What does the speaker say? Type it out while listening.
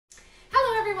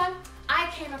everyone,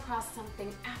 I came across something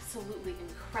absolutely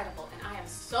incredible and I am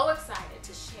so excited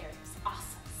to share this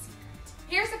awesome secret.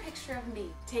 Here's a picture of me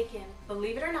taken,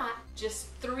 believe it or not, just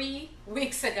 3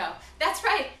 weeks ago. That's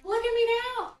right, look at me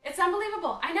now. It's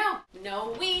unbelievable, I know.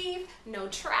 No weave, no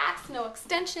tracks, no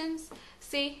extensions.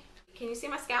 See? Can you see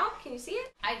my scalp? Can you see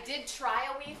it? I did try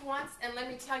a weave once, and let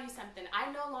me tell you something.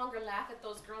 I no longer laugh at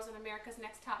those girls in America's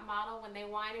Next Top Model when they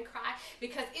whine and cry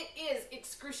because it is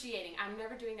excruciating. I'm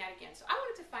never doing that again. So I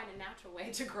wanted to find a natural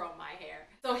way to grow my hair.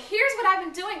 So here's what I've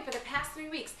been doing for the past 3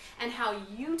 weeks and how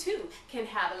you too can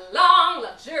have long,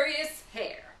 luxurious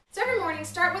hair. So every morning,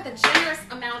 start with a generous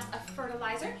amount of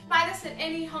fertilizer. Buy this at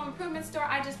any home improvement store.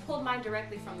 I just pulled mine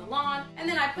directly from the lawn. And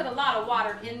then I put a lot of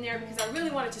water in there because I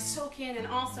really wanted to soak in, and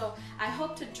also I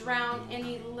hope to drown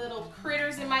any little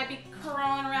critters that might be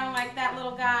crawling around like that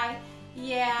little guy.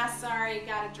 Yeah, sorry,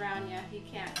 gotta drown you. He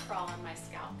can't crawl on my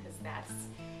scalp because that's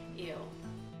ew.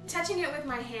 Touching it with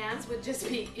my hands would just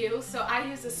be ew, so I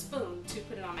use a spoon to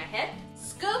put it on my head.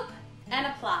 Scoop and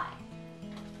apply.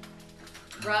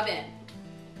 Rub in.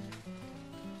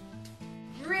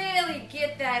 Really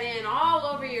get that in all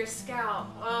over your scalp.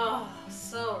 Oh,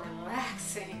 so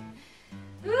relaxing.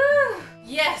 Woo.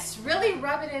 Yes, really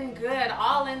rub it in good,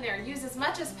 all in there. Use as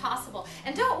much as possible.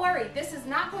 And don't worry, this is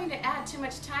not going to add too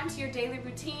much time to your daily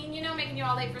routine, you know, making you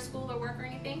all late for school or work or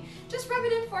anything. Just rub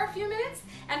it in for a few minutes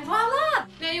and voila!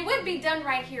 Now you would be done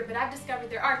right here, but I've discovered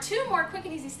there are 2 more quick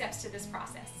and easy steps to this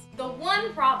process. The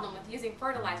one problem with using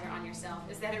fertilizer on yourself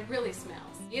is that it really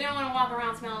smells. You don't want to walk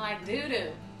around smelling like doo-doo,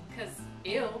 because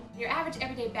ew. Your average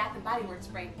everyday Bath and Body Works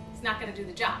spray is not going to do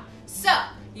the job. So,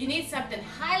 you need something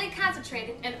highly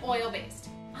concentrated and oil-based.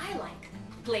 I like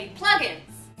Glade plugins.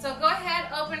 So go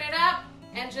ahead, open it up,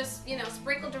 and just, you know,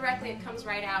 sprinkle directly. It comes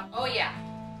right out. Oh yeah.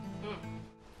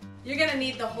 You're going to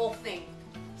need the whole thing.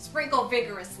 Sprinkle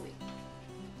vigorously.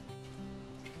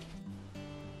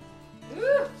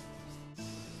 Ooh.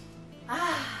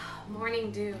 Ah,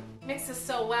 morning dew. Mixes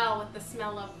so well with the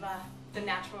smell of the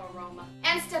natural aroma.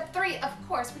 And step 3, of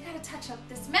course, we gotta touch up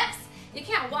this mess. You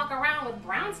can't walk around with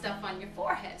brown stuff on your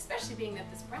forehead, especially being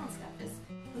that this brown stuff is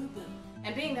boo-boo.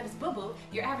 And being that it's boo-boo,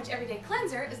 your average everyday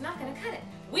cleanser is not gonna cut it.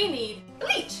 We need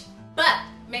bleach. But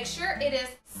make sure it is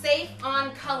safe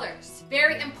on colors.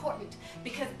 Very important,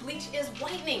 because bleach is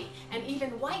whitening, and even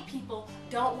white people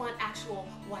don't want actual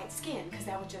white skin, because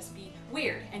that would just be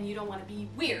weird, and you don't want to be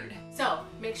weird. So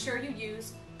make sure you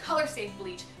use color-safe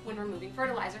bleach when removing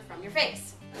fertilizer from your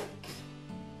face.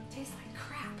 Tastes like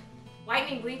crap.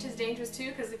 Whitening bleach is dangerous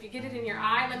too, because if you get it in your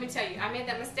eye, let me tell you, I made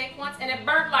that mistake once and it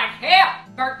burnt like hell.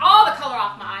 Burnt all the color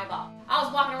off my eyeball. I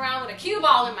was walking around with a cue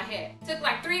ball in my head. It took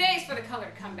like 3 days for the color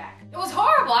to come back. It was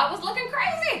horrible. I was looking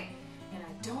crazy. And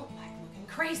I don't like looking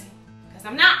crazy, because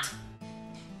I'm not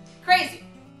crazy.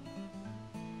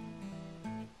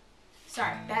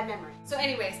 Sorry, bad memory. So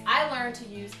anyways, I learned to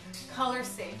use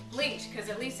color-safe bleach, because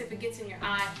at least if it gets in your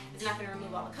eye, it's not going to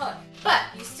remove all the color. But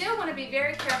you still want to be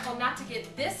very careful not to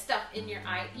get this stuff in your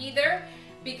eye either,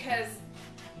 because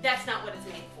that's not what it's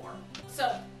made for.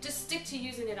 So just stick to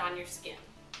using it on your skin.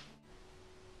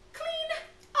 Clean,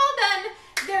 all done.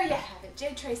 There you have it,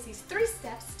 Jade Tracy's 3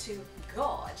 steps to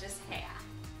gorgeous hair.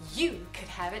 You could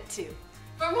have it too.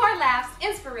 For more laughs,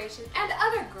 inspiration, and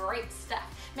other great stuff,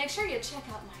 make sure you check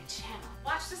out my channel.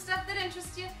 Watch the stuff that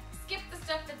interests you, skip the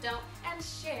stuff that don't, and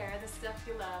share the stuff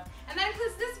you love. And that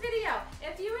includes this video.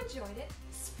 If you enjoyed it,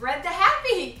 spread the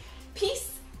happy.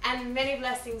 Peace and many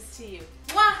blessings to you.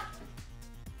 Mwah!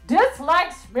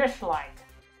 Dislike, smish like.